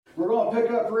We're going to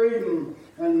pick up reading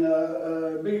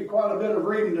and be quite a bit of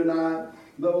reading tonight,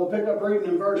 but we'll pick up reading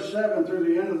in verse 7 through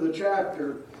the end of the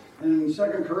chapter in 2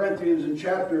 Corinthians in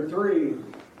chapter 3.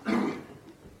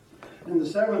 In the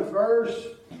 7th verse,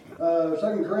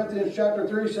 2 Corinthians chapter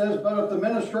 3 says, "But if the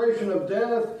ministration of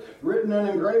death, written and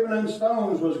engraven in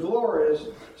stones, was glorious,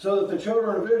 so that the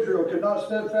children of Israel could not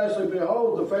steadfastly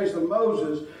behold the face of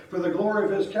Moses for the glory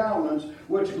of his countenance,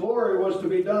 which glory was to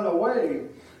be done away,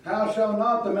 how shall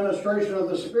not the ministration of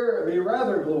the Spirit be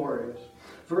rather glorious?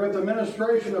 For if the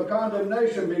ministration of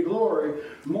condemnation be glory,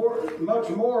 much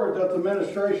more doth the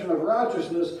ministration of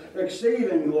righteousness exceed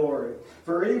in glory.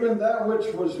 For even that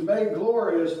which was made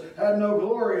glorious had no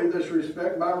glory in this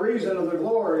respect, by reason of the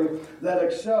glory that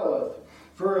excelleth.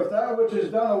 For if that which is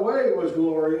done away was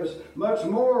glorious, much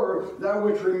more that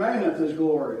which remaineth is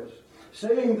glorious.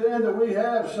 Seeing then that we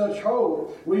have such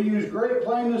hope, we use great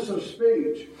plainness of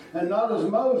speech, and not as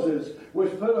Moses,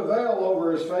 which put a veil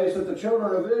over his face, that the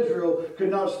children of Israel could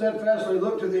not steadfastly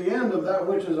look to the end of that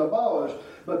which is abolished,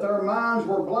 but their minds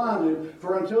were blinded.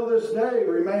 For until this day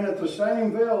remaineth the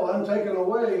same veil untaken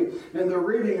away in the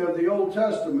reading of the Old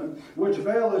Testament, which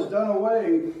veil is done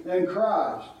away in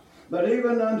Christ. But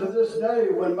even unto this day,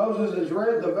 when Moses is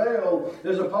read, the veil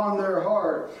is upon their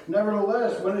heart.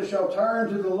 Nevertheless, when it shall turn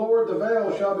to the Lord, the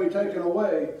veil shall be taken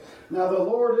away. Now the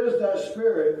Lord is that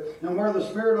Spirit, and where the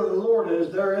Spirit of the Lord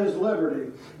is, there is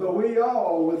liberty. But we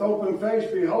all, with open face,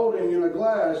 beholding in a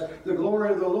glass the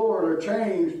glory of the Lord, are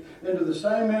changed into the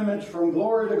same image from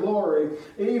glory to glory,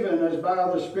 even as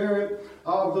by the Spirit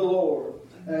of the Lord."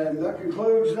 And that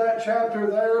concludes that chapter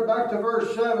there. Back to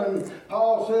verse 7,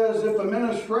 Paul says, "If the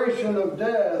ministration of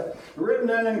death, written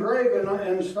and engraven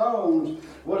in stones,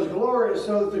 was glorious,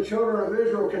 so that the children of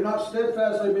Israel could not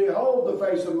steadfastly behold the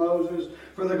face of Moses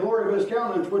for the glory of his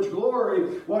countenance, which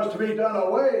glory was to be done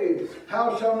away,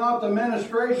 how shall not the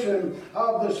ministration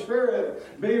of the Spirit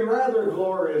be rather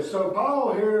glorious?" So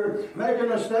Paul here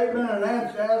making a statement and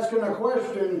asking a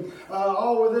question,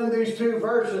 all within these two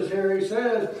verses here. He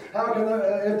says, how can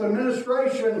if the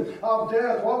ministration of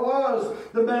death, what was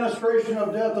the ministration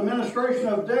of death? The ministration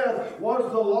of death was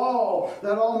the law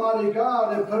that Almighty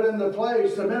God had put into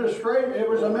place. It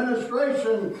was a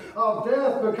ministration of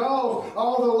death, because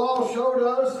all the law showed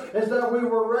us is that we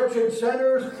were wretched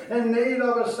sinners in need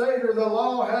of a Savior. The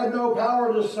law had no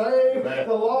power to save.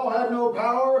 The law had no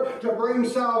power to bring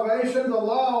salvation. The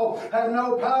law had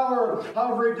no power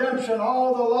of redemption.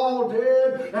 All the law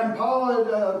did, and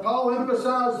Paul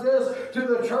emphasized this to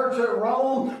the church at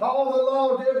Rome, all the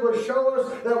law did was show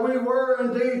us that we were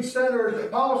indeed sinners.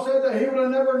 Paul said that he would have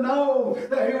never known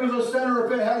that he was a sinner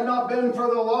if it had not been for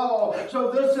the law. So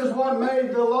this is what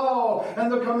made the law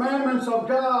and the commandments of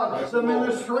God, the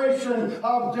ministration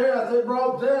of death. It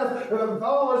brought death.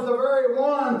 Paul is the very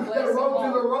one that wrote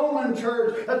to the Roman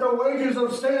church that the wages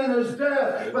of sin is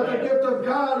death, but the gift of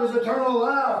God is eternal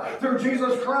life through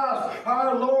Jesus Christ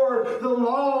our Lord. The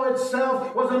law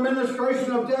itself was a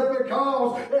ministration of death,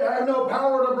 because it had no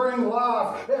power to bring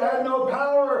life. It had no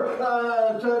power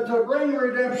to bring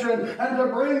redemption and to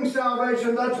bring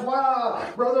salvation. That's why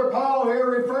Brother Paul here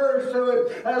refers to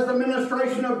it as the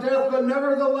ministration of death. But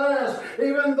nevertheless,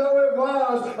 even though it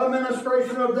was a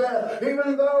ministration of death,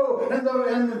 even though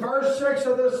in verse 6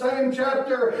 of this same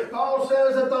chapter, Paul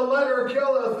says that the letter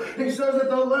killeth. He says that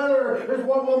the letter is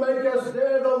what will make us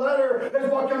dead. The letter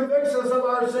is what convicts us of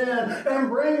our sin and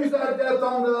brings that death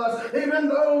onto us. Even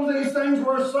though these things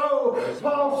were so,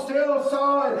 Paul still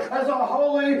saw it as a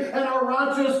holy and a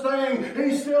righteous thing.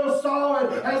 He still saw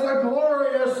it as a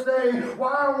glorious thing.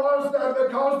 Why was that?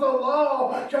 Because the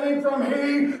law came from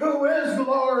He who is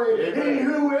glory. He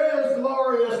who is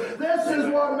glorious. This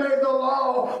is what made the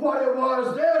law what it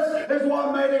was. This is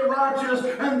what made it righteous,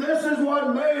 and this is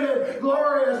what made it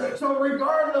glorious. So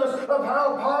regardless of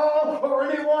how Paul or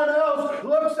anyone else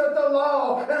looks at the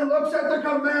law and looks at the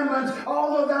commandments,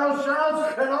 all the thou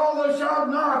shalt and all the shalt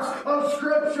nots of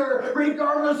Scripture,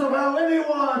 regardless of how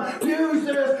anyone views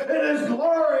this, it is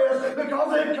glorious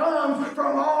because it comes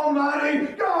from Almighty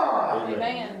God.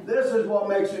 Amen. This is what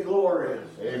makes it glorious.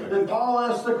 Amen. And Paul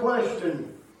asks the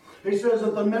question. He says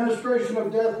that the ministration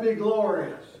of death be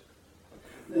glorious.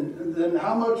 Then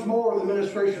how much more the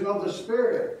ministration of the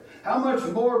Spirit? How much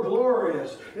more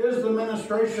glorious is the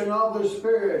ministration of the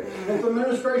Spirit? If the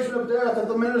ministration of death, if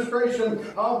the ministration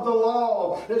of the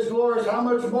law is glorious, how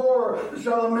much more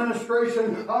shall the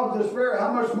ministration of the Spirit,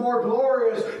 how much more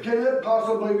glorious can it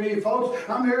possibly be, folks?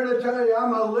 I'm here to tell you,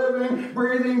 I'm a living,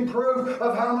 breathing proof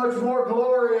of how much more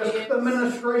glorious the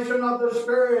ministration of the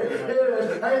Spirit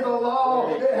is. Hey, the law,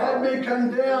 it had me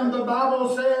condemned. The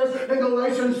Bible says in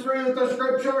Galatians 3 that the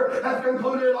Scripture Scripture hath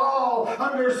concluded all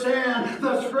under sin.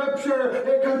 The Scripture,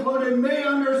 it concluded me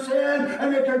under sin,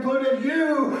 and it concluded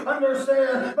you under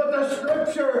sin. But the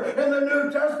Scripture in the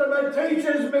New Testament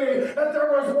teaches me that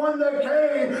there was one that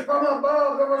came from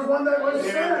above. There was one that was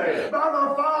sent by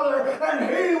the Father,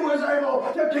 and He was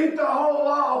able to keep the whole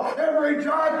law, every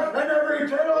jot and every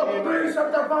tittle,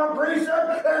 precept upon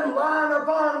precept, and line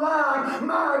upon line.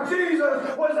 My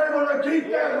Jesus was able to keep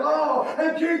that law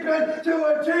and keep it to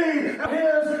a T.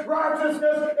 His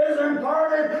righteousness is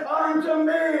imparted unto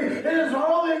me. His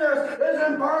holiness is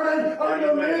imparted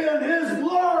unto me, and His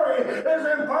glory is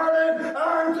imparted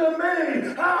unto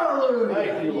me. Hallelujah.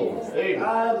 Thank you, Lord. Amen.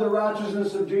 I have the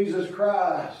righteousness of Jesus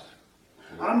Christ.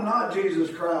 I'm not Jesus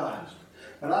Christ,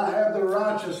 but I have the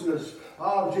righteousness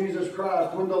of Jesus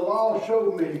Christ. When the law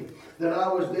showed me that I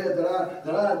was dead,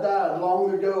 that I died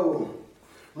long ago,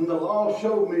 when the law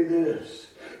showed me this,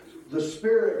 the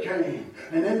Spirit came,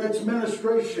 and in its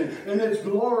ministration, in its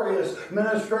glorious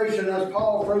ministration, as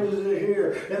Paul phrases it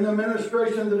here, in the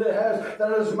ministration that it has,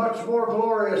 that is much more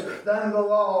glorious than the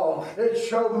law. It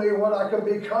showed me what I could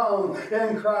become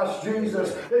in Christ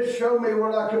Jesus. It showed me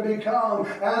what I could become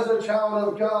as a child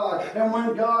of God. And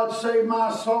when God saved my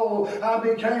soul, I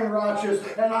became righteous,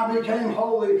 and I became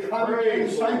holy. I became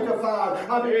sanctified.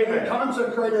 I became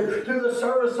consecrated to the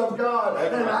service of God,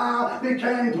 and I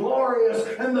became glorious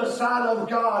in the sight of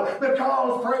God,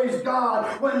 because, praise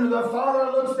God, when the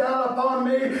Father looks down upon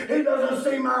me, He doesn't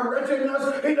see my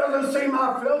wretchedness, He doesn't see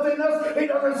my filthiness, He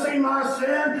doesn't see my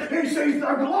sin. He sees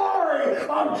the glory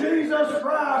of Jesus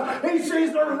Christ. He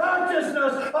sees the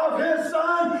righteousness of His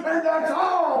Son, and that's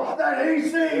all that He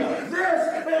sees.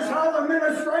 This is how the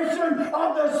ministration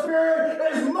of the Spirit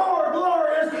is more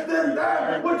glorious than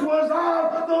that which was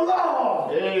of the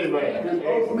law. Amen. And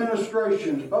both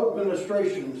ministrations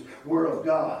were of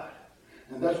God.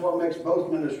 And that's what makes both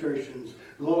ministrations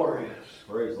glorious.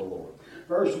 Praise the Lord.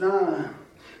 Verse 9,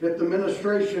 if the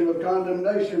ministration of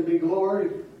condemnation be glory,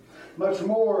 much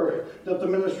more doth the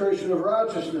ministration of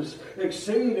righteousness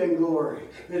exceed in glory.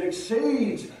 It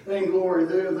exceeds in glory.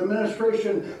 The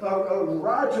ministration of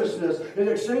righteousness, it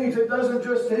exceeds. It doesn't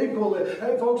just equal it.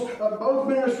 Hey folks, both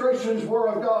ministrations were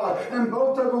of God, and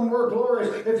both of them were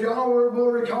glorious. If y'all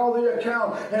will recall the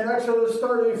account in Exodus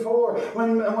 34,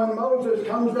 when Moses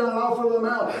comes down off of the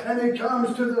mount, and he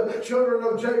comes to the children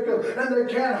of Jacob, and they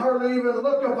can't hardly even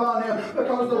look upon him,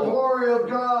 because the glory of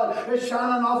God is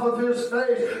shining off of his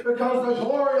face, because the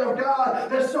glory of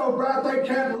God is so bright they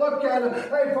can't look at him.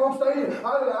 Hey folks,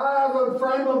 I have a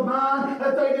frame of mind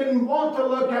that they didn't want to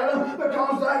look at him,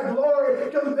 because that glory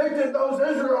convicted those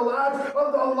Israelites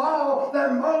of the law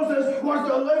that Moses was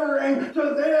delivering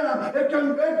to them. It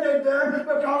convicted them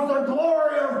because the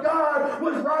glory of God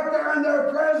was right there in their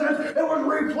presence. It was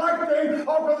reflecting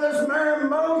off of this man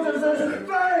Moses'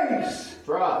 face. That's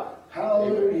right.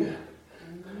 Hallelujah.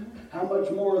 How much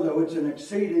more though? It's an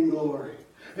exceeding glory.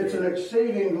 It's an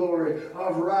exceeding glory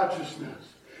of righteousness.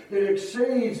 It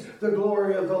exceeds the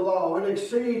glory of the law. It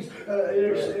exceeds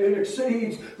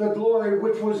the glory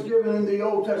which was given in the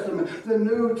Old Testament. The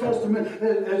New Testament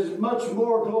is much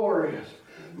more glorious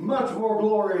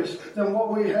than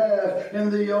what we have in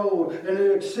the Old. And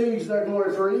it exceeds that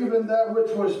glory. For even that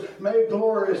which was made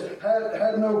glorious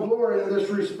had no glory in this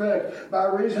respect, by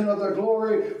reason of the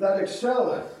glory that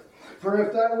excelleth. For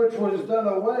if that which is done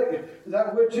away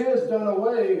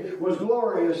was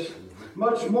glorious,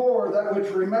 much more that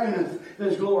which remaineth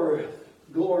is glorious.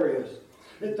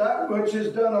 If that which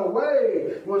is done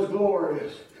away was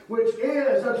glorious, which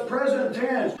is, that's present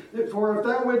tense. For if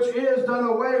that which is done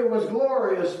away was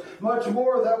glorious, much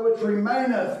more that which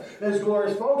remaineth is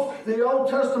glorious. Folks, the Old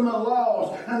Testament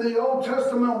laws and the Old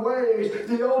Testament ways,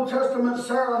 the Old Testament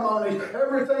ceremonies,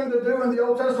 everything to do in the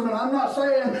Old Testament. I'm not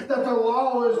saying that the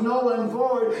law is null and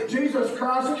void. Jesus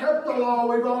Christ kept the law.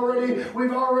 We've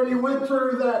already went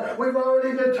through that. We've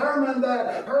already determined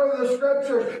that per the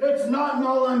Scriptures. It's not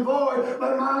null and void,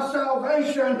 but my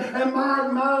salvation and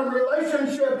my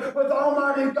relationship with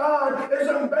Almighty God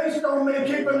isn't based on me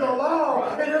keeping the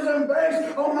law. It isn't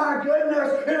based on my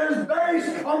goodness. It is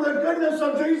based on the goodness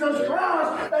of Jesus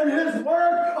Christ and His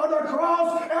work on the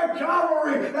cross at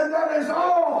Calvary. And that is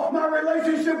all my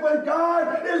relationship with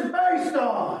God is based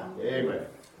on. Amen.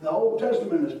 The Old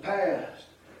Testament is past.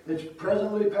 It's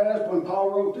presently past when Paul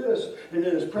wrote this, and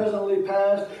it is presently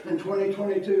past in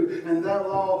 2022, and that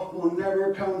law will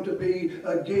never come to be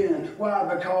again.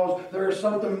 Why? Because there is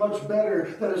something much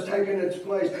better that has taken its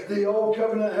place. The old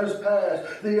covenant has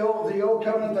passed. The old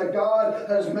covenant that God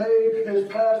has made is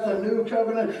past. The new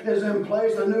covenant is in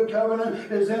place. The new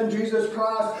covenant is in Jesus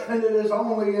Christ, and it is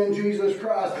only in Jesus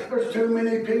Christ. There's too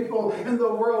many people in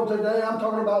the world today. I'm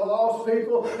talking about lost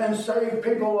people and saved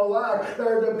people alike.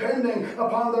 They're depending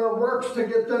upon their works to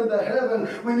get them to heaven.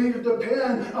 We need to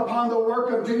depend upon the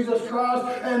work of Jesus Christ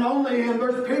and only Him.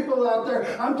 There's people out there,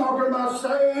 I'm talking about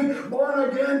saved, born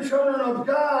again children of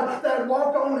God that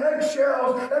walk on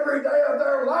eggshells every day of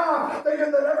their life,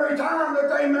 thinking that every time that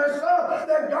they mess up,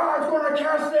 that God's going to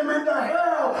cast them into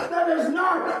hell. That is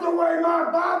not the way my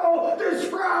Bible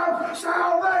describes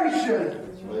salvation.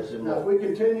 Now, if we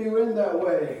continue in that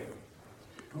way,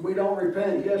 and we don't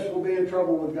repent, yes, we'll be in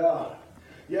trouble with God.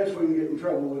 Yes, we can get in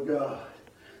trouble with God.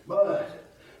 But,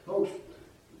 folks,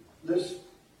 this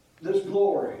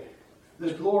glory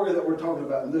that we're talking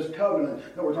about, and this covenant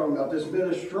that we're talking about, this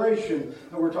ministration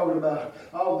that we're talking about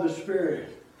of the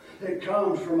Spirit, it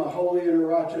comes from a holy and a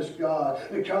righteous God.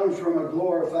 It comes from a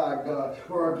glorified God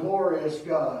or a glorious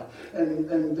God. And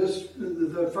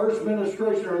the first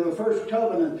ministration or the first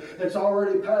covenant, it's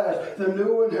already passed. The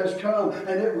new one has come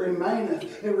and it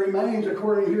remaineth. It remains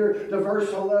according here to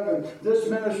verse 11. This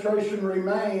ministration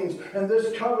remains and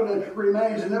this covenant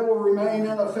remains, and it will remain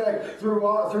in effect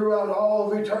throughout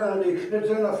all of eternity. It's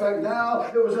in effect now.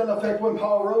 It was in effect when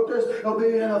Paul wrote this. It'll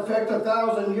be in effect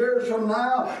 1,000 years from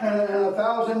now, and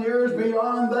 1,000 years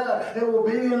beyond that. It will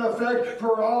be in effect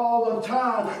for all of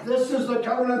time. This is the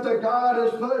covenant that God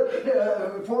has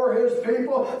put for His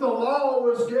people. The law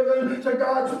was given to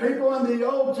God's people in the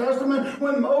Old Testament.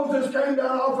 When Moses came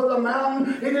down off of the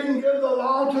mountain, he didn't give the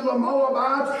law to the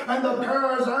Moabites and the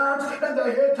Perizzites and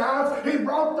the Hittites. He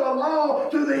brought the law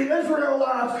to the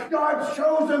Israelites, God's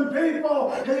chosen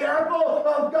people, the apple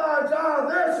of God's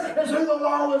eye. This is who the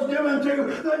law was given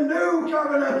to. The new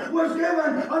covenant was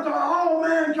given unto all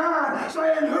mankind,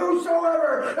 saying,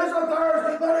 whosoever is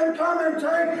athirst, let him come and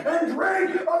take and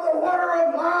drink of the water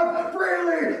of life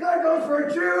freely. That goes for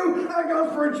Jew, that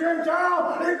goes for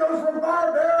Gentile, it goes for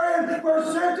barbarian, for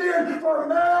Scythian, for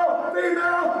male,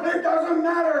 female, it doesn't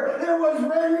matter. It was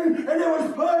written and it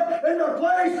was put into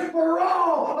place for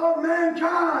all of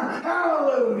mankind.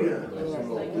 Hallelujah.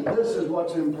 And this is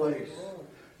what's in place.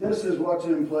 This is what's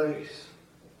in place.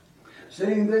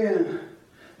 Seeing then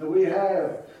that we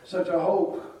have such a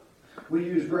hope, we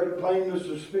use great plainness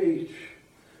of speech.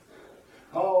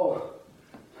 Paul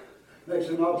makes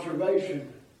an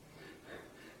observation.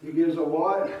 He gives a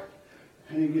what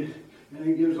and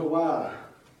he gives a why.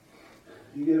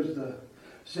 He gives the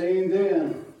seeing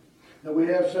then that we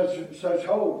have such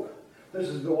hope. This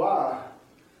is the why.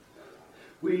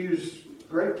 We use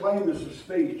great plainness of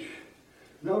speech.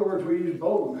 In other words, we use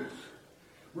boldness.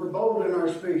 We're bold in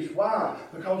our speech. Why?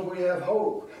 Because we have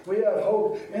hope. We have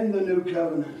hope in the new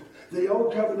covenant. The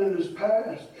old covenant is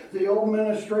past. The old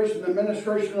ministration, the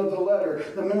ministration of the letter,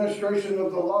 the ministration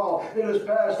of the law, it is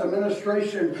past. The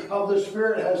ministration of the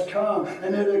Spirit has come,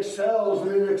 and it excels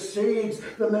and it exceeds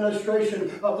the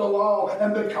ministration of the law.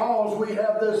 And because we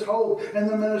have this hope in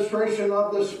the ministration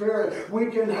of the Spirit, we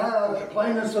can have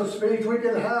plainness of speech. We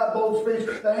can have bold speech.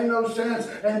 There ain't no sense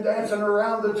in dancing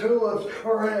around the tulips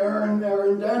or in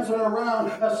dancing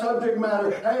around a subject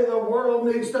matter. Hey, the world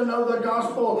needs to know the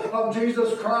gospel of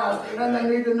Jesus Christ. And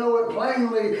they need to know it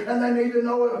plainly, and they need to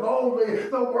know it boldly.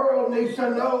 The world needs to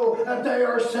know that they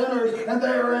are sinners and they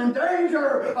are in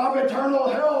danger of eternal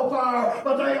hellfire.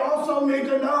 But they also need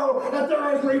to know that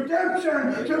there is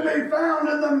redemption to be found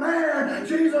in the man,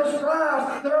 Jesus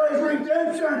Christ. There is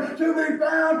redemption to be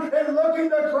found in looking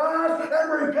to Christ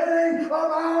and repenting of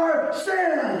our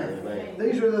sin. Amen.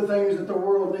 These are the things that the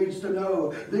world needs to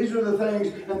know. These are the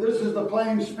things, and this is the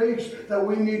plain speech that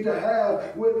we need to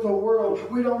have with the world.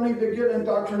 We don't need to get in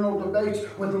doctrinal debates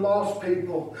with lost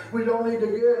people. We don't need to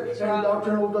get in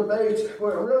doctrinal debates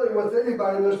really with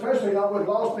anybody, but especially not with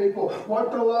lost people.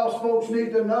 What the lost folks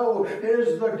need to know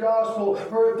is the gospel.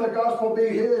 For if the gospel be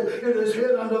hid, it is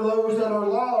hid unto those that are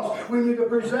lost. We need to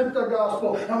present the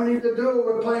gospel, and we need to do it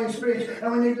with plain speech,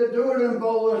 and we need to do it in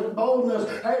boldness.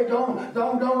 Hey, don't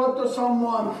go up to someone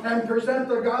and present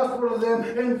the gospel to them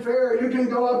in fear. You can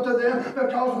go up to them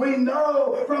because we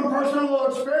know from personal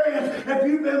experience, if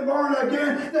you've been born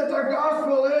again, that the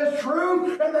gospel is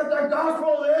truth and that the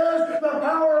gospel is the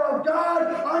power of God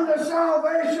unto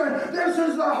salvation. This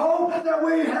is the hope that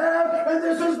we have, and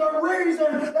this is the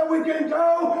reason that we can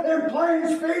go in plain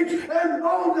speech and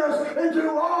boldness into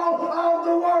all of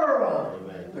the world.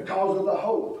 Amen. Because of the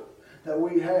hope that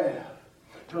we have,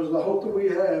 because of the hope that we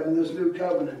have in this new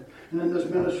covenant and in this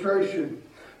ministration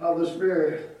of the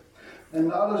Spirit. And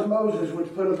not as Moses,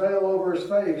 which put a veil over his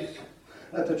face,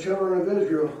 that the children of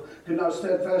Israel could not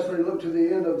steadfastly look to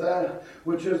the end of that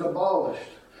which is abolished,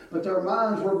 but their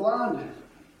minds were blinded.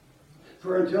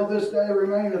 For until this day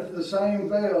remaineth the same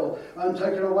veil,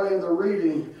 untaken away in the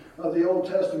reading of the Old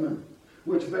Testament,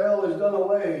 which veil is done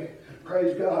away,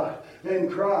 praise God, in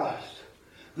Christ.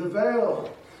 The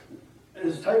veil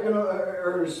is taken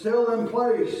or is still in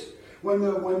place when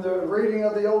the reading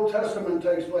of the Old Testament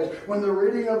takes place, when the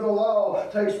reading of the law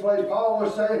takes place. Paul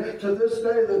was saying, to this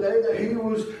day, the day that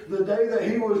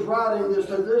he was writing this,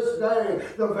 to this day,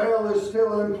 the veil is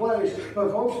still in place.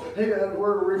 But folks,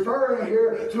 we're referring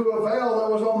here to a veil that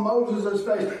was on Moses'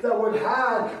 face that would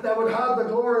hide the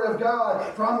glory of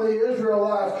God from the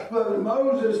Israelites. But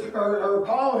Moses, or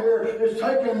Paul here, is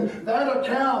taking that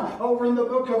account over in the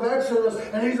book of Exodus,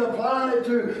 and he's applying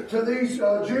it to these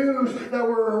Jews that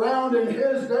were around in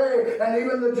his day, and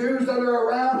even the Jews that are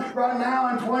around right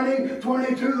now in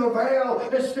 2022. The veil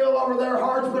is still over their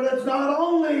hearts, but it's not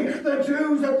only the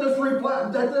Jews that this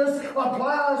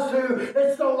applies to,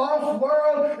 it's the lost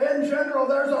world in general.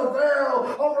 There's a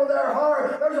veil over their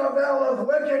heart. There's a veil of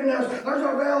wickedness. There's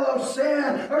a veil of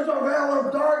sin. There's a veil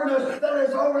of darkness that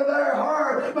is over their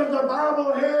heart. But the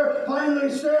Bible here plainly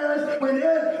says, when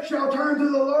it shall turn to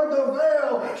the Lord, the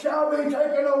veil shall be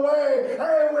taken away.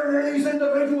 Hey, when these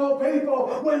individual people,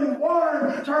 when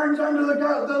one turns unto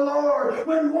the Lord,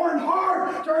 when one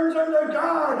heart turns unto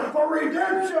God for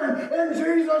redemption in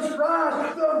Jesus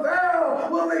Christ, the veil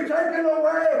will be taken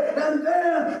away, and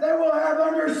then they will have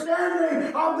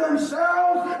understanding of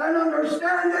themselves and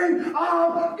understanding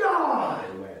of God.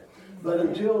 Amen. But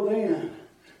until then,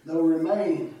 they'll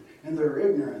remain in their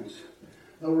ignorance.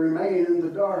 They'll remain in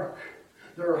the dark.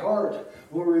 Their heart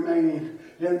will remain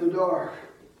in the dark.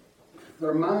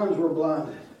 Their minds were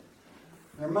blinded.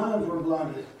 Their minds were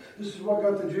blinded. This is what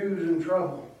got the Jews in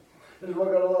trouble. This is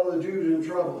what got a lot of the Jews in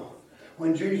trouble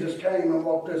when Jesus came and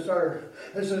walked this earth.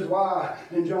 This is why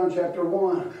in John chapter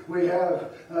 1 we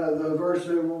have the verse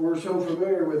that we're so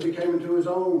familiar with. He came into his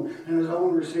own, and his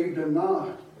own received him not.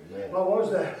 Amen. Why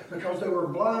was that? Because they were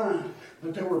blind,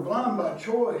 but they were blind by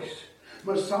choice.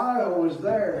 Messiah was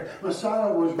there.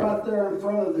 Messiah was right there in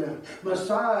front of them.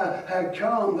 Messiah had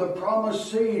come, the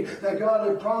promised seed that God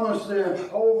had promised them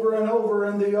over and over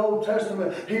in the Old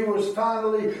Testament. He was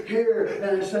finally here,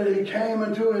 and it said he came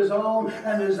into his own,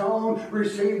 and his own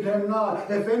received him not.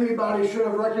 If anybody should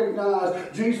have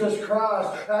recognized Jesus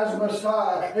Christ as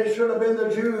Messiah, it should have been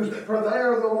the Jews, for they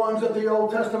are the ones that the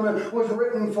Old Testament was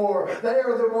written for. They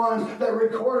are the ones that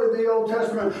recorded the Old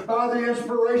Testament by the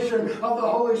inspiration of the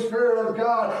Holy Spirit of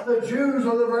God. The Jews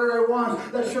are the very ones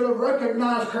that should have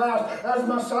recognized Christ as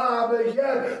Messiah, but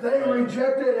yet they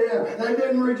rejected him. They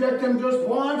didn't reject him just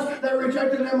once. They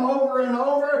rejected him over and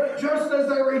over, just as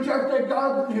they rejected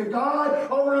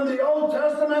God over in the Old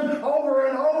Testament over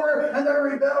and over, and they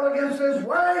rebelled against his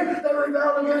way. They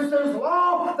rebelled against his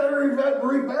law. They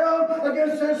rebelled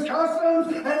against his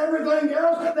customs and everything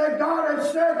else that God had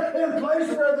set in place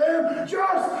for them.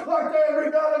 Just like they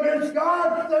rebelled against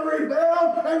God, they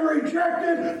rebelled and rejected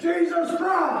Jesus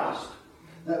Christ.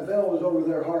 That veil was over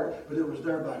their heart, but it was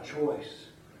there by choice.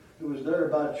 It was there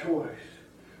by choice.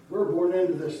 We're born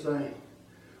into this thing.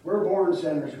 We're born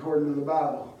sinners according to the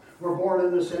Bible. We're born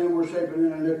into sin. We're shaped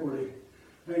in iniquity.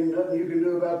 Ain't nothing you can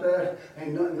do about that.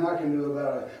 Ain't nothing I can do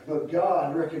about it. But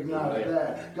God recognized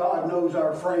that. God knows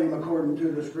our frame according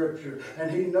to the Scripture. And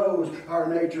he knows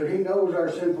our nature. He knows our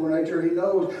sinful nature. He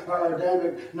knows our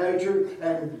Adamic nature.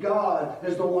 And God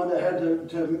is the one that had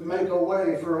to make a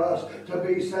way for us to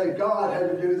be saved. God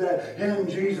had to do that in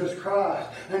Jesus Christ.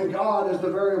 And God is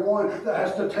the very one that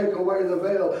has to take away the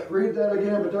veil. Read that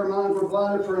again. But their minds were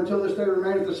blinded, for until this day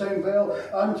remaineth the same veil,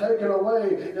 untaken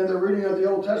away in the reading of the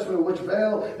Old Testament, which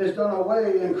veil is done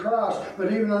away in Christ.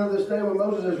 But even unto this day, when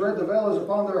Moses has read, the veil is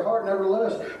upon their heart.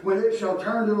 Nevertheless, when it shall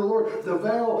turn to the Lord, the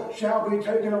veil shall be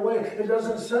taken away. It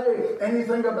doesn't say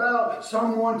anything about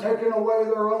someone taking away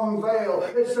their own veil.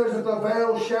 It says that the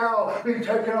veil shall be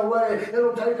taken away.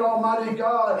 It'll take Almighty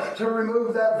God to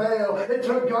remove that veil. It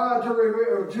took God to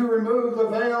remove the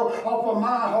veil off of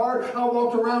my heart. I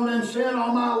walked around in sin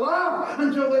all my life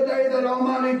until the day that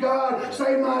Almighty God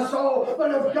saved my soul.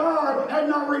 But if God had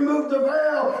not removed the veil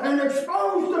and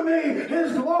exposed to me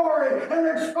his glory and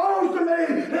exposed to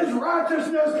me his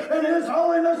righteousness and his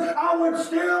holiness, I would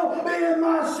still be in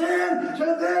my sin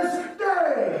to this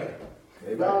day.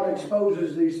 Amen. God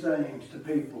exposes these things to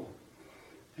people.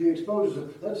 He exposes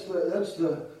it. That's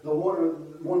the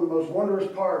one of the most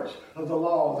wondrous parts of the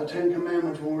law, the Ten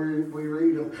Commandments, when we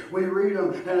read them. We read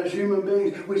them, and as human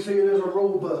beings, we see it as a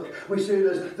rule book. We see it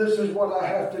as, this is what I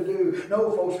have to do.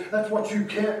 No, folks, that's what you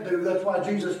can't do. That's why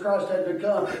Jesus Christ had to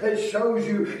come. It shows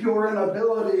you your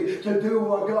inability to do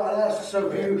what God asks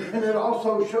of you, and it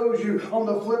also shows you, on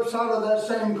the flip side of that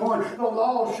same coin, the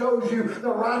law shows you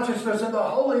the righteousness and the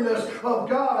holiness of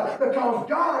God, because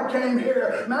God came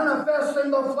here, manifest in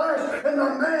the flesh, in the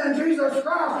man Jesus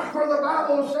Christ. For the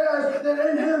Bible says that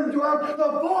in him dwelt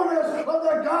the fullness of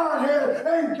the Godhead,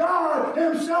 and God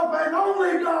himself and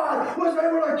only God was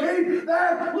able to keep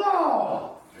that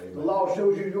law. Amen. The law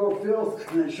shows you your filth,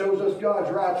 and it shows us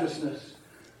God's righteousness.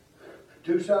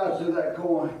 Two sides to that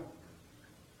coin.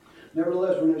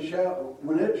 Nevertheless,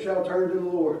 when it shall turn to the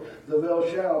Lord, the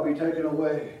veil shall be taken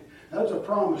away. That's a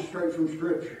promise straight from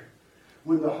Scripture.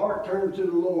 When the heart turns to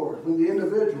the Lord, when the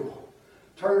individual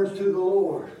turns to the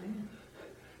Lord,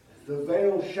 the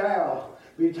veil shall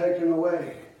be taken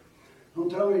away. I'm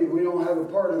telling you, we don't have a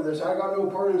part in this. I got no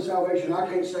part in salvation. I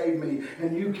can't save me,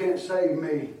 and you can't save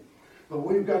me. But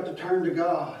we've got to turn to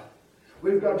God.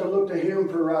 We've got to look to Him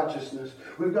for righteousness.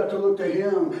 We've got to look to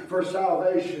Him for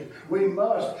salvation. We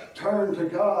must turn to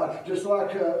God. Just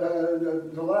like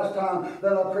the last time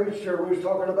that I preached here, we was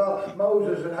talking about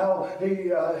Moses and how he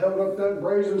held up that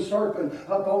brazen serpent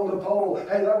up on the pole.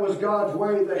 Hey, that was God's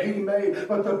way that He made.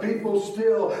 But the people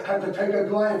still had to take a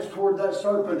glance toward that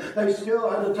serpent. They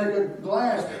still had to take a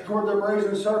glance toward the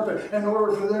brazen serpent in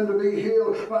order for them to be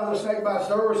healed by the snake bites.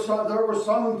 There was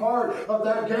some part of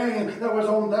that game that was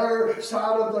on their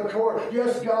side of the court.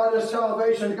 Yes, God is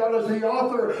salvation. God is the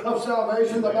author of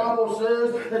salvation. The Bible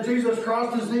says that Jesus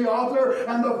Christ is the author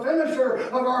and the finisher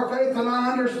of our faith, and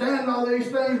I understand all these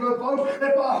things, but folks,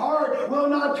 if a heart will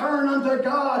not turn unto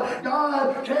God,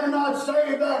 God cannot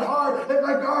save that heart.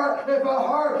 If a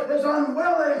heart is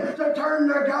unwilling to turn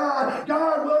to God,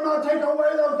 God will not take away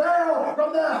the veil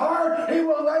from that heart. He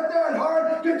will let that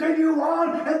heart continue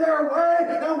on in their way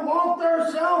and walk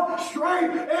theirself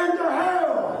straight into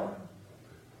hell.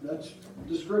 That's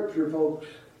the Scripture, folks.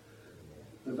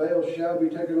 The veil shall be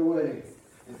taken away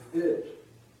if it,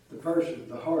 the person,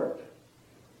 the heart,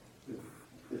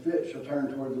 if it shall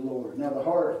turn toward the Lord. Now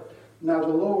the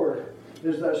Lord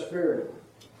is that Spirit.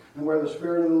 And where the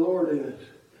Spirit of the Lord is,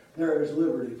 there is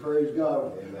liberty. Praise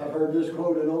God. Amen. I've heard this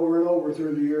quoted over and over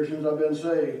through the years since I've been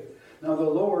saved. Now the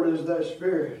Lord is that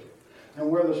Spirit. And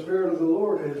where the Spirit of the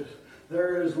Lord is,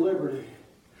 there is liberty.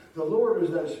 The Lord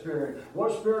is that Spirit.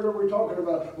 What Spirit are we talking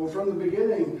about? Well, from the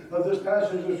beginning of this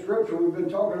passage of Scripture, we've been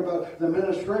talking about the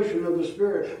ministration of the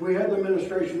Spirit. We had the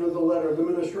ministration of the letter, the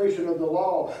ministration of the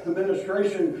law, the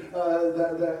ministration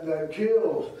that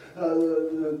kills,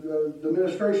 the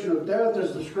ministration of death,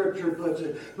 as the Scripture puts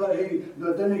it. But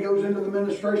then he goes into the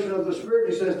ministration of the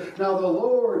Spirit. He says, now the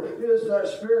Lord is that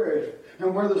Spirit.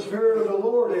 And where the Spirit of the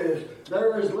Lord is,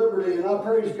 there is liberty. And I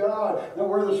praise God that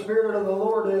where the Spirit of the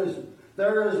Lord is,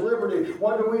 there is liberty.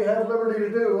 What do we have liberty to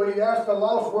do? Well, you ask the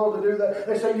lost world to do that.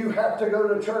 They say you have to go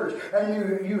to church,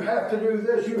 and you have to do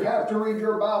this. You have to read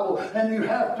your Bible, and you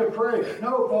have to pray.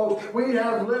 No, folks, we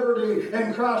have liberty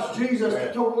in Christ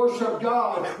Jesus to worship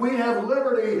God. We have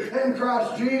liberty in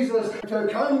Christ Jesus to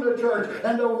come to church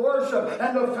and to worship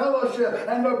and to fellowship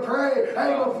and to pray.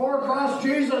 Hey, before Christ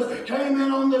Jesus came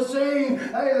in on the scene,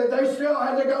 hey, they still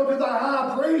had to go to the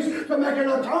high priest to make an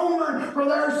atonement for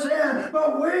their sin.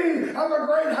 But we have a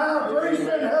great high priest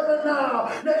in heaven now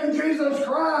named Jesus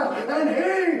Christ, and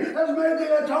He has made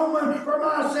the atonement for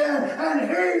my sin, and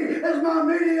He is my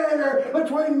mediator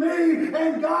between me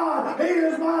and God. He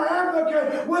is my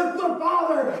advocate with the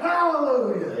Father.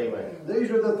 Hallelujah. Amen.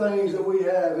 These are the things that we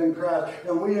have in Christ,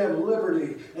 and we have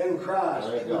liberty in Christ.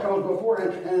 Because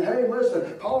beforehand, and hey,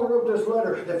 listen, Paul wrote this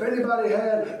letter. If anybody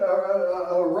had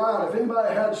a right, if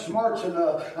anybody had smarts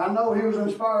enough, I know he was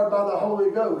inspired by the Holy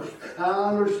Ghost. I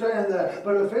understand that.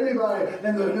 But if anybody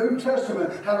in the New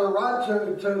Testament had a right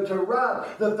to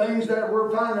write the things that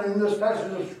we're finding in this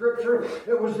passage of Scripture,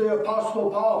 it was the Apostle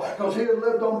Paul, because he had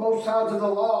lived on both sides of the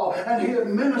law, and he had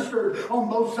ministered on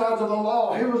both sides of the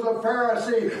law. He was a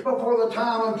Pharisee before the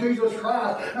time of Jesus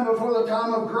Christ, and before the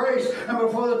time of grace, and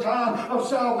before the time of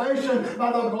salvation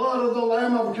by the blood of the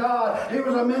Lamb of God. He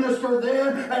was a minister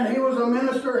then, and he was a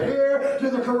minister here to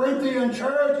the Corinthian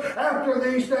church after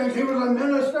these things. He was a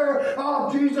minister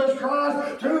of Jesus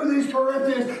Christ to these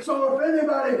Corinthians. So if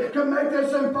anybody could make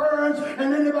this inference,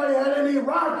 and anybody had any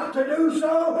right to do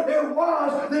so, it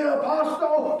was the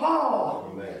Apostle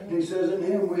Paul. Amen. He says, in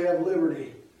Him we have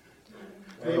liberty.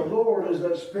 For the Lord is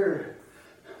that Spirit.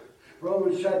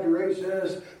 Romans chapter 8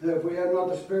 says that if we have not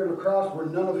the Spirit of Christ, we're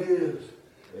none of His.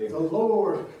 The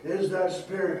Lord is that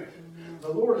Spirit. The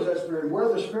Lord is that Spirit. Where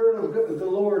the Spirit of the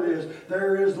Lord is,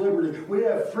 there is liberty. We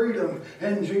have freedom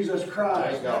in Jesus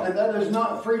Christ. And that is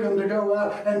not freedom to go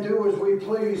out and do as we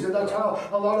please. And that's how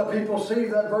a lot of people see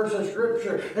that verse of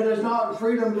Scripture. It is not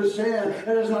freedom to sin.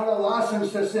 It is not a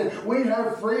license to sin. We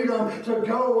have freedom to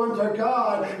go unto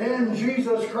God in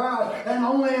Jesus Christ. And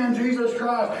only in Jesus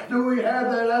Christ do we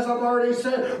have that. As I've already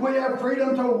said, we have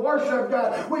freedom to worship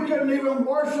God. We couldn't even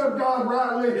worship God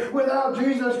rightly without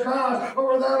Jesus Christ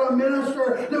or without a minister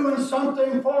doing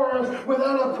something for us,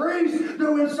 without a priest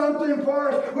doing something for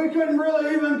us. We couldn't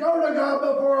really even go to God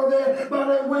before then.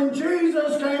 But when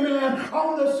Jesus came in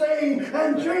on the scene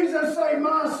and Jesus saved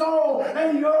my soul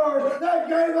and yours, that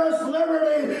gave us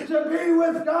liberty to be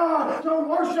with God, to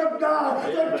worship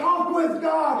God, to talk with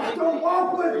God, to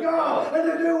walk with God, and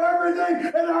to do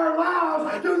everything in our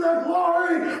lives to the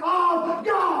glory of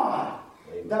God.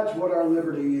 That's what our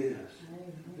liberty is.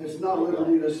 It's not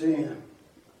liberty to sin.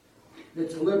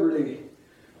 It's liberty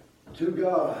to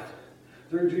God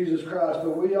through Jesus Christ.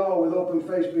 But we all, with open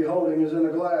face beholding as in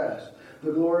a glass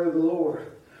the glory of the Lord,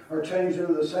 are changed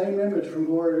into the same image from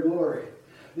glory to glory,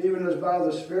 even as by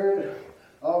the Spirit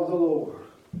of the Lord.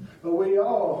 But we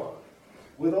all,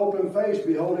 with open face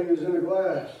beholding as in a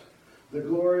glass the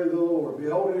glory of the Lord.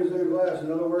 Beholding as in a glass.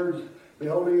 In other words,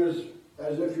 beholding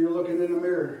as if you're looking in a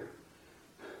mirror.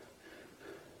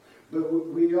 But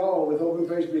we all, with open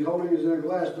face beholding as in a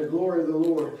glass the glory of the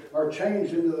Lord, are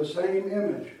changed into the same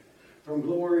image from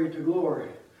glory to glory.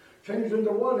 Changed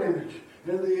into what image?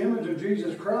 Into the image of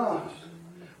Jesus Christ.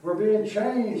 We're being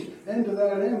changed into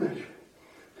that image.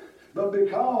 But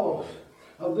because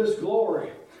of this glory,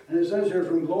 and it says here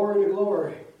from glory to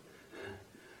glory,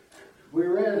 we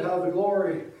read how the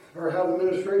glory, or how the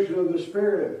ministration of the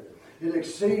Spirit, it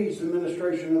exceeds the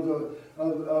ministration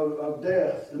of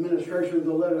death, the ministration of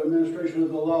the letter, the ministration of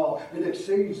the law. It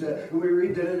exceeds that. And we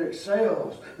read that it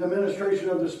excels. The ministration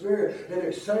of the Spirit, it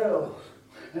excels.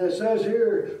 And it says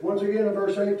here, once again in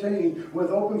verse 18,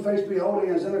 with open face beholding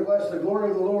as in a glass the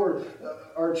glory of the Lord,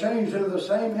 are changed into the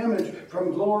same image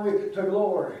from glory to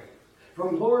glory.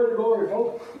 From glory to glory,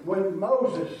 folks. When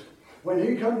Moses, when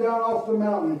he come down off the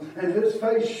mountain and his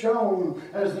face shone,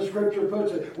 as the Scripture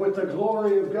puts it, with the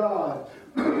glory of God,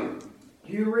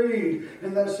 you read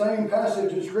in that same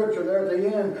passage of Scripture there at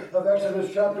the end of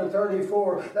Exodus chapter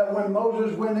 34 that when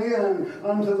Moses went in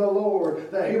unto the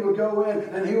Lord, that he would go in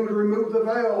and he would remove the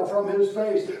veil from his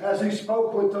face as he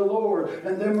spoke with the Lord.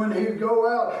 And then when he'd go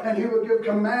out and he would give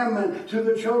commandment to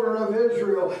the children of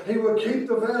Israel, he would keep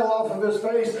the veil off of his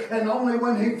face, and only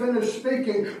when he finished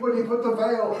speaking would he put the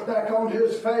veil back on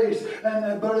his face.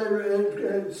 But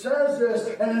it says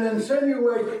this, and it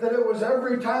insinuates that it was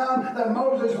every time that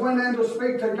Moses went in to speak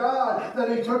to God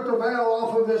that he took the veil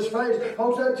off of his face.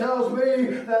 Folks, that tells me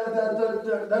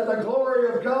that the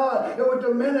glory of God, it would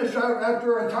diminish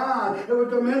after a time. It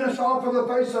would diminish off of the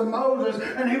face of Moses,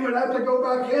 and he would have to go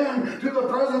back in to the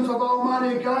presence of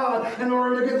Almighty God in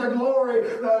order to get the glory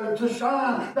to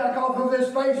shine back off of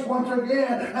his face once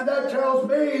again. And that tells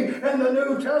me in the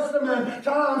New Testament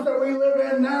times that we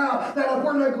live in now, that if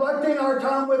we're neglecting our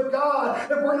time with God,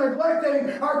 if we're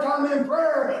neglecting our time in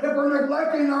prayer, if we're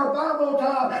neglecting our Bible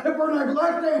time, if we're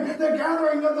neglecting the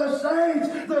gathering of the saints,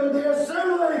 the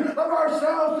assembling of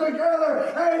ourselves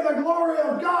together, hey, the glory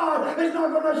of God is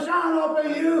not going to shine up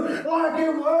in you like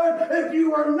it would if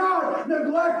you were not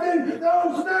neglecting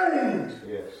those things.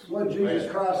 Yes. What did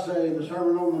Jesus Christ say in the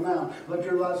Sermon on the Mount? Let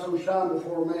your light so shine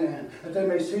before men that they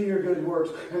may see your good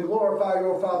works and glorify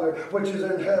your Father which is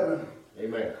in heaven.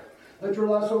 Amen. Let your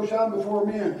light so shine before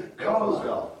men,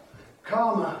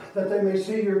 comma, that they may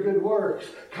see your good works,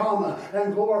 comma,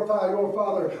 and glorify your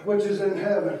Father which is in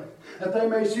heaven. That they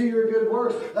may see your good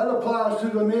works. That applies to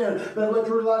the men. That let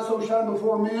your light so shine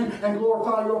before men and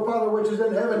glorify your Father which is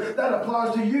in heaven. That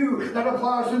applies to you. That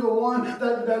applies to the one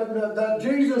that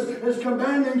Jesus is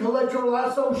commanding to let your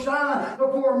light so shine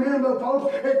before men. But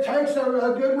folks, it takes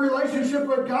a good relationship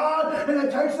with God, and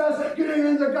it takes us getting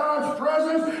into God's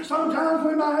presence. Sometimes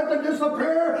we might have to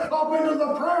disappear up into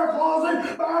the prayer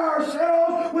closet by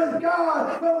ourselves with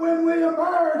God. But when we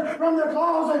emerge from the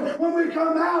closet, when we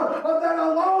come out of that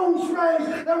alone space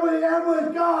that we have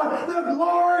with God, the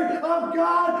glory of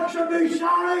God should be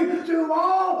shining to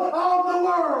all of the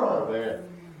world. Amen.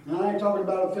 And I ain't talking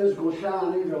about a physical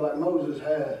shine either like Moses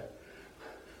had.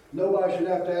 Nobody should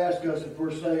have to ask us if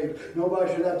we're saved.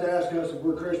 Nobody should have to ask us if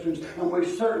we're Christians. And we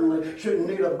certainly shouldn't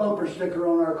need a bumper sticker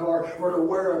on our car or to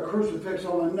wear a crucifix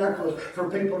on a necklace for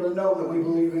people to know that we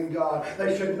believe in God.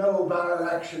 They should know by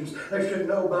our actions. They should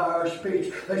know by our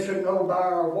speech. They should know by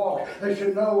our walk. They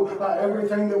should know by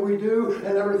everything that we do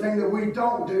and everything that we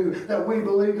don't do that we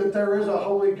believe that there is a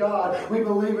holy God. We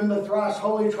believe in the thrice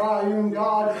holy triune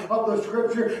God of the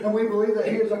Scripture, and we believe that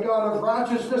He is a God of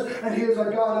righteousness and He is a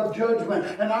God of judgment.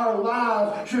 And our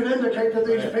lives should indicate to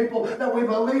these people that we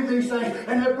believe these things.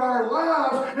 And if our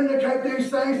lives indicate these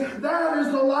things, that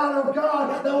is the light of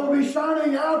God that will be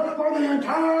shining out for the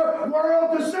entire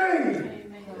world to see.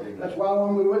 Amen. That's why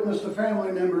when we witness to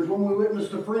family members, when we witness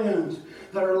to friends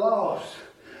that are lost,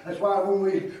 that's why when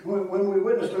we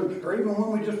witness to them, or even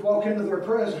when we just walk into their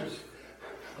presence,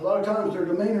 a lot of times their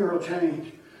demeanor will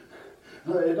change.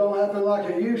 It don't happen like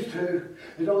it used to.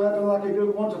 It don't happen like it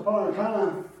did once upon a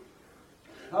time.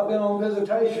 I've been on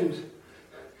visitations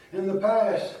in the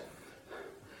past.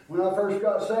 When I first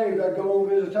got saved, I'd go on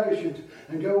visitations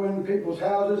and go into people's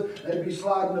houses. They'd be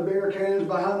sliding the beer cans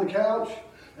behind the couch.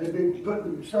 They'd be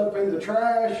putting stuff in the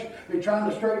trash, be trying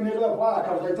to straighten it up. Why?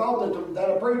 Because they thought that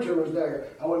a preacher was there.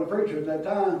 I wasn't a preacher at that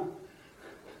time.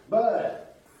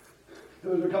 But it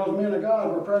was because men of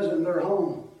God were present in their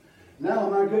home. Now,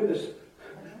 my goodness,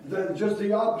 just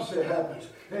the opposite happens.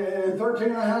 In 13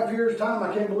 and a half years' time,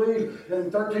 I can't believe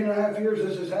in 13 and a half years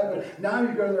this has happened. Now you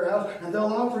go to their house and they'll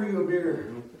offer you a beer.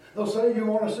 They'll say, you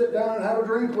want to sit down and have a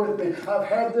drink with me. I've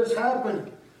had this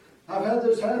happen.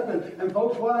 And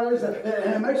folks, why is it?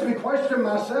 And it makes me question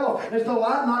myself. Is the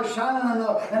light not shining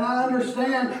enough? And I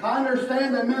understand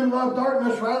that men love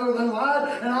darkness rather than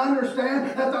light. And I understand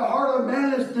that the heart of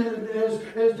man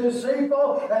is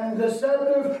deceitful and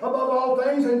deceptive above all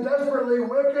things and desperately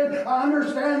wicked. I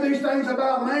understand these things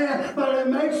about man, but it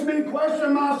makes me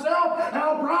question myself.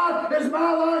 How bright is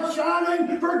my light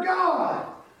shining for God?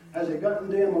 Has it gotten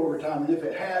dim over time? And if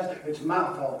it has, it's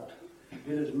my fault.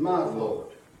 It is my fault.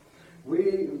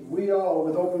 We all,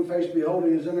 with open face,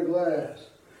 beholding as in a glass,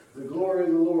 the glory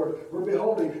of the Lord. We're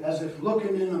beholding as if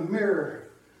looking in a mirror,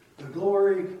 the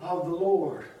glory of the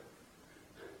Lord.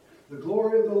 The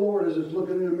glory of the Lord, as it's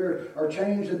looking in a mirror, are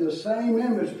changed in the same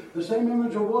image. The same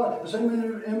image of what? The same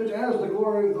image as the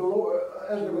glory of the Lord.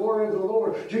 As the glory of the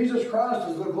Lord. Jesus Christ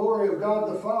is the glory of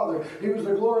God the Father. He was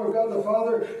the glory of God the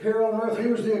Father here on earth. He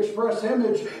was the express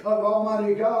image of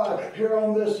Almighty God here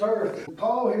on this earth.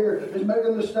 Paul here is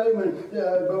making the statement,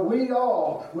 but we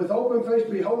all, with open face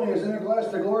beholding as in a glass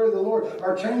the glory of the Lord,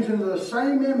 are changed into the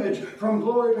same image from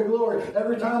glory to glory.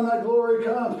 Every time that glory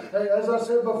comes, as I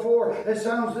said before, it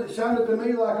sounded to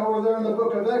me like over there in the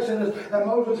book of Exodus that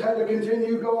Moses had to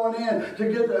continue going in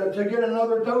to get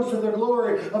another dose of the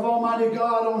glory of Almighty God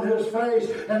on his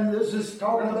face. And this is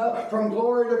talking about from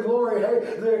glory to glory.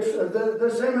 Hey,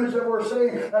 this image that we're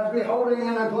seeing as beholding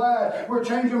in a glass, we're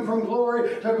changing from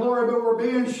glory to glory, but we're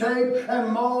being shaped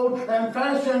and molded and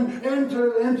fashioned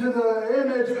into the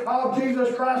image of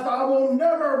Jesus Christ. I will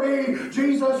never be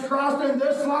Jesus Christ in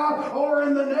this life or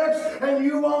in the next, and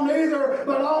you won't either.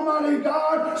 But Almighty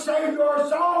God saved your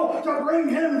soul to bring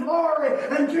Him glory,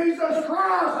 and Jesus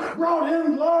Christ brought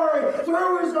Him glory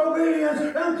through His obedience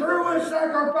and through His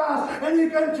sacrifice, and He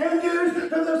continues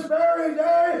to this very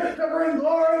day to bring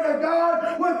glory to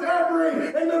God with every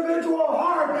individual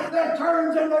heart that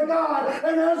turns into God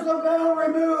and has the veil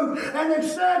removed and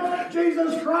accepts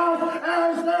Jesus Christ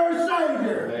as their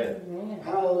Savior. Amen.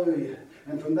 Hallelujah.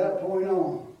 And from that point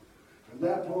on,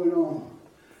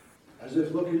 as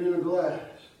if looking in a glass,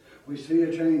 we see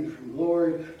a change from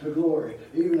glory to glory,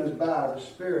 even as by the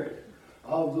Spirit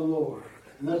of the Lord.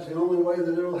 And that's the only way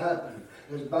that it'll happen,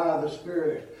 is by the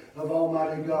Spirit of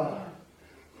Almighty God.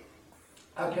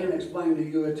 I can't explain to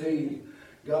you a T,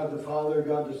 God the Father,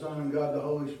 God the Son, and God the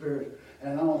Holy Spirit.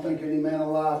 And I don't think any man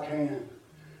alive can.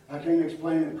 I can't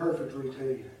explain it perfectly to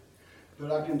you.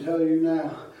 But I can tell you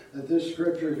now that this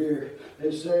scripture here,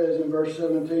 it says in verse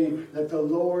 17 that the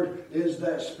Lord is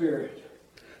that Spirit.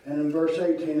 And in verse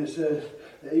 18 it says,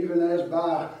 even as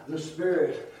by the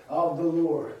Spirit of the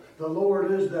Lord. The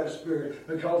Lord is that Spirit,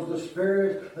 because the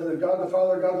Spirit, God the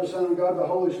Father, God the Son, and God the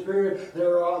Holy Spirit, they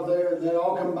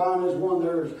all combine as one.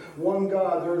 There's one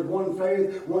God, there's one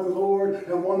faith, one Lord,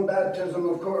 and one baptism,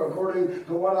 according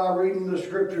to what I read in the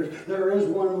Scriptures. There is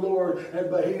one Lord,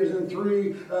 but He is in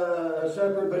three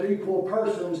separate but equal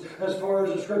persons as far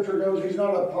as the Scripture goes. He's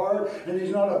not a part, and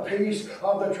He's not a piece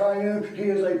of the triune. He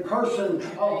is a person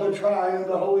of the triune.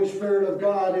 The Holy Spirit of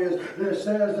God is. And it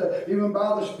says that even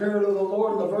by the Spirit of the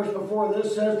Lord, in the verse verse before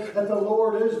this says that the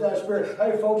Lord is that Spirit.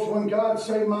 Hey folks, when God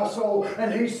saved my soul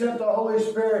and He sent the Holy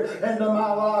Spirit into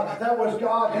my life, that was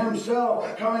God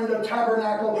Himself coming to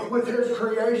tabernacle with His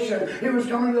creation. He was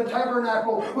coming to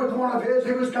tabernacle with one of His.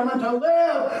 He was coming to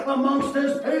live amongst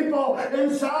His people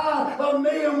inside of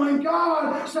me. And when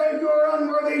God saved your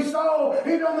unworthy soul,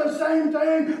 He done the same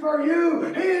thing for you.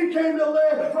 He came to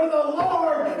live, for the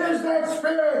Lord is that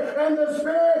Spirit, and the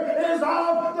Spirit is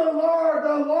of the Lord.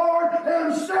 The Lord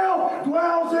Himself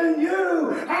dwells in you.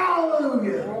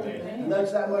 Hallelujah. And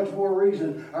that's that much more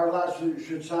reason our lights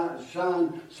should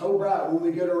shine so bright when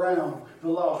we get around the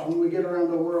lost, when we get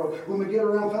around the world, when we get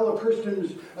around fellow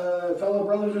Christians, fellow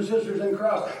brothers and sisters in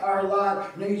Christ. Our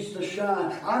light needs to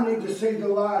shine. I need to see the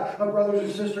light of brothers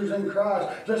and sisters in Christ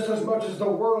just as much as the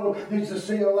world needs to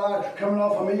see a light coming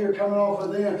off of me or coming off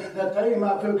of them, that they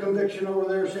might feel conviction over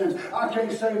their sins. I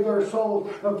can't save their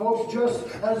souls, but folks, just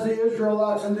as the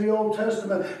Israelites in the Old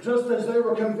Testament, just as they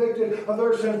were convicted of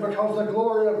their sins because the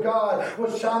glory of God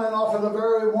was shining off of the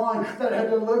very one that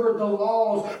had delivered the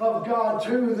laws of God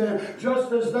to them,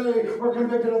 just as they were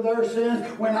convicted of their sins,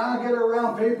 when I get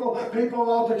around people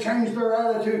ought to change their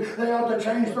attitude. They ought to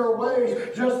change their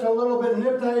ways just a little bit. And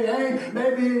if they ain't,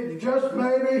 maybe, just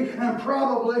maybe, and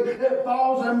probably, it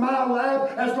falls in my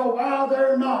lap as to why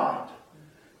they're not.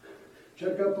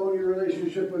 Check up on your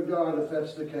relationship with God if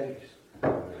that's the case.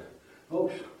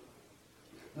 Folks,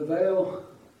 the veil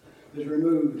is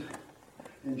removed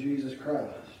in Jesus Christ.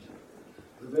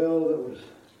 The veil that was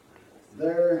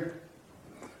there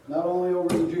not only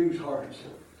over the Jews' hearts,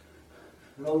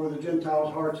 but over the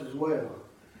Gentiles' hearts as well.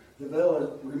 The veil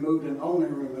is removed and only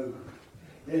removed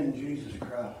in Jesus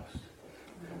Christ.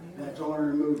 And it's only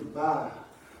removed by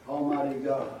Almighty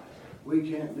God.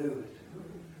 We can't do it.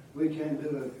 We can't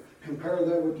do it. Compare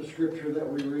that with the scripture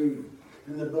that we read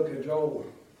in the book of Joel,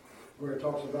 where it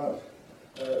talks about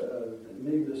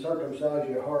needing to circumcise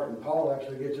your heart. And Paul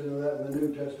actually gets into that in the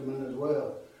New Testament as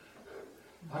well.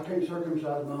 I can't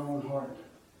circumcise my own heart.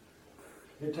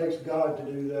 It takes God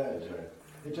to do that.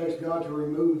 It takes God to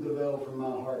remove the veil from my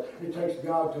heart. It takes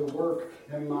God to work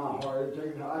in my heart.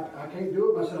 I can't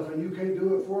do it myself, and you can't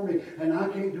do it for me, and I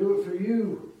can't do it for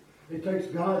you. It takes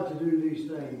God to do these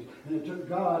things. And it took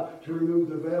God to remove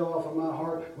the veil off of my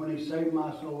heart when He saved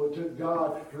my soul. It took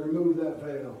God to remove that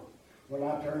veil when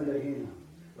I turned to Him.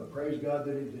 But praise God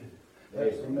that He did.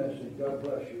 That's the message. God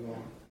bless you all.